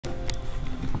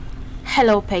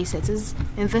Hello Paysetters,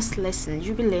 in this lesson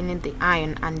you'll be learning the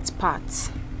iron and its parts.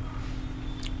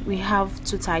 We have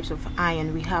two types of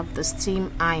iron. We have the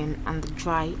steam iron and the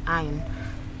dry iron.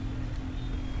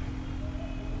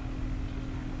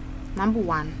 Number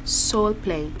 1, sole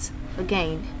plate.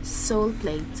 Again, sole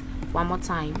plate. One more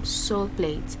time, sole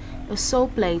plate. A sole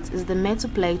plate is the metal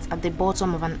plate at the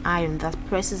bottom of an iron that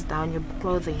presses down your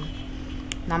clothing.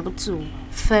 Number 2,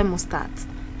 thermostat.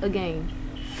 Again,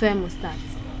 thermostat.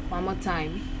 One more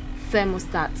time,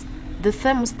 thermostat. The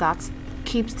thermostat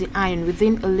keeps the iron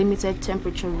within a limited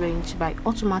temperature range by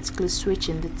automatically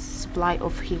switching the supply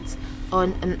of heat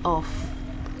on and off.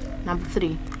 Number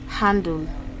 3, handle.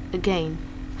 Again,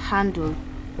 handle.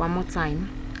 One more time,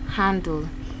 handle.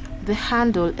 The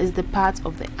handle is the part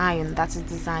of the iron that is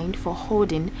designed for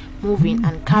holding, moving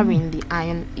and carrying the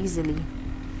iron easily.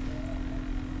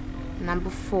 Number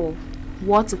 4,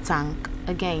 water tank.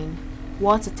 Again,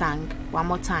 water tank. One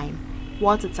more time,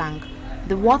 water tank.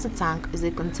 The water tank is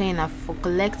a container for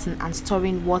collecting and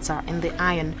storing water in the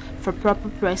iron for proper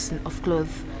pressing of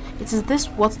clothes. It is this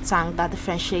water tank that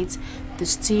differentiates the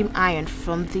steam iron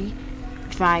from the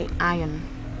dry iron.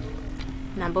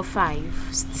 Number 5,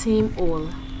 steam hole.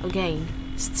 Again,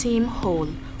 steam hole.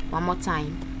 One more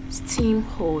time, steam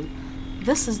hole.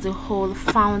 This is the hole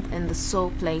found in the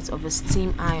sole plate of a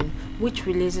steam iron which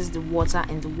releases the water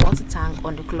in the water tank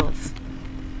on the cloth.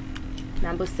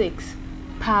 Number 6,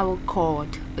 power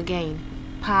cord. Again,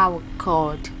 power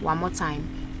cord. One more time,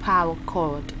 power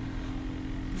cord.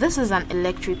 This is an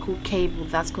electrical cable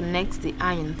that connects the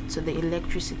iron to the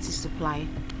electricity supply.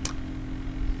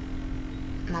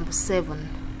 Number 7,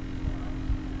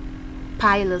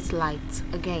 pilot light.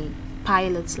 Again,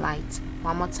 pilot light.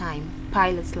 One more time,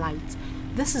 pilot light.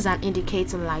 This is an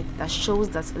indicator light that shows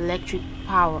that electric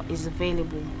power is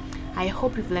available. I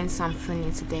hope you've learned something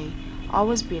new today.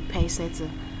 Always be a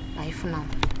paysetter. Bye for now.